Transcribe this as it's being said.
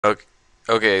Okay,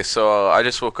 okay, so I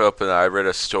just woke up and I read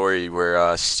a story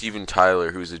where Steven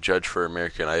Tyler, who's a judge for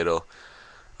American Idol,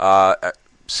 uh, uh,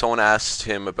 someone asked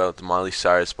him about the Miley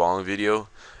Cyrus balling video,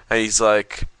 and he's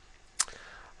like,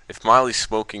 "If Miley's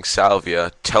smoking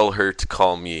salvia, tell her to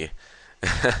call me."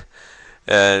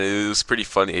 And it was pretty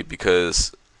funny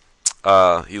because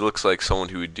he looks like someone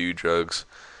who would do drugs.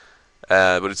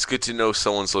 But it's good to know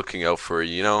someone's looking out for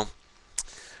you, you know?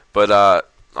 But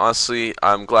honestly,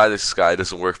 I'm glad this guy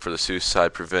doesn't work for the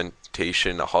suicide prevention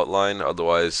hotline.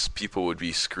 Otherwise, people would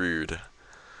be screwed.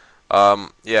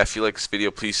 Yeah, if you like this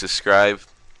video, please subscribe.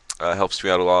 Helps me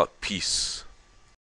out a lot. Peace.